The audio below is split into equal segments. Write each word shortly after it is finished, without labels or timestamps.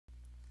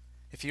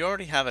If you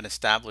already have an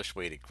established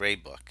weighted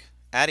gradebook,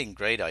 adding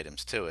grade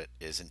items to it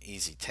is an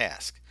easy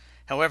task.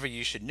 However,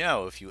 you should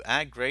know if you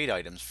add grade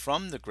items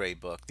from the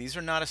gradebook, these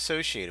are not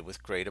associated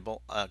with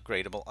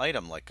gradable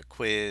item like a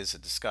quiz, a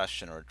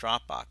discussion, or a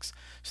Dropbox.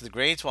 So the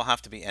grades will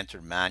have to be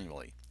entered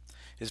manually.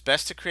 It is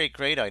best to create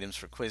grade items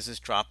for quizzes,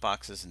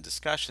 Dropboxes, and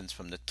discussions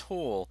from the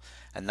tool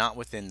and not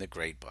within the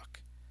gradebook.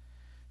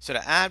 So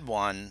to add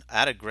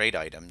a grade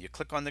item, you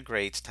click on the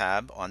Grades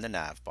tab on the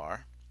nav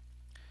bar.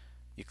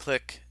 You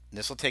click, and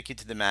this will take you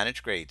to the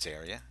Manage Grades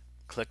area.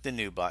 Click the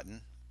New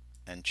button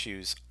and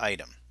choose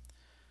Item.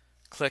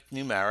 Click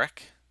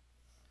Numeric.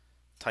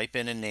 Type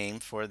in a name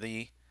for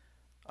the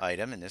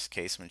item. In this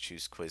case, I'm going to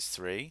choose Quiz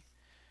 3.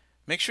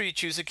 Make sure you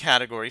choose a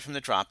category from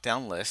the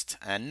drop-down list,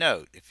 and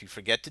note, if you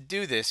forget to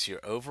do this, your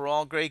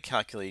overall grade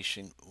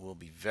calculation will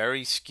be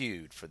very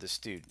skewed for the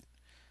student.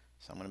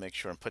 So I'm going to make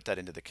sure and put that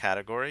into the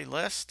category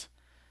list.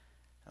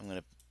 I'm going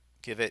to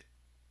give it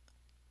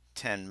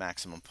 10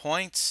 maximum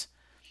points.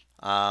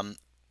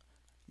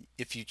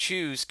 If you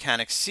choose Can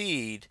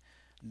Exceed,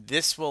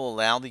 this will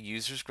allow the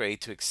user's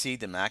grade to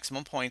exceed the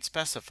maximum points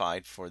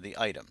specified for the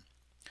item.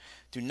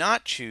 Do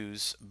not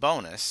choose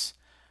Bonus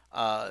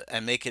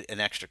and make it an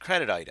extra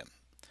credit item.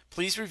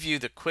 Please review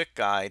the quick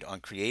guide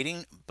on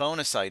creating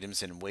bonus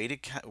items in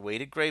weighted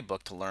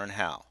gradebook to learn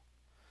how.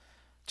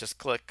 Just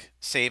click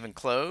Save and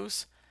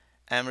Close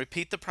and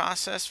repeat the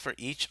process for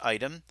each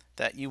item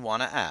that you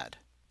want to add.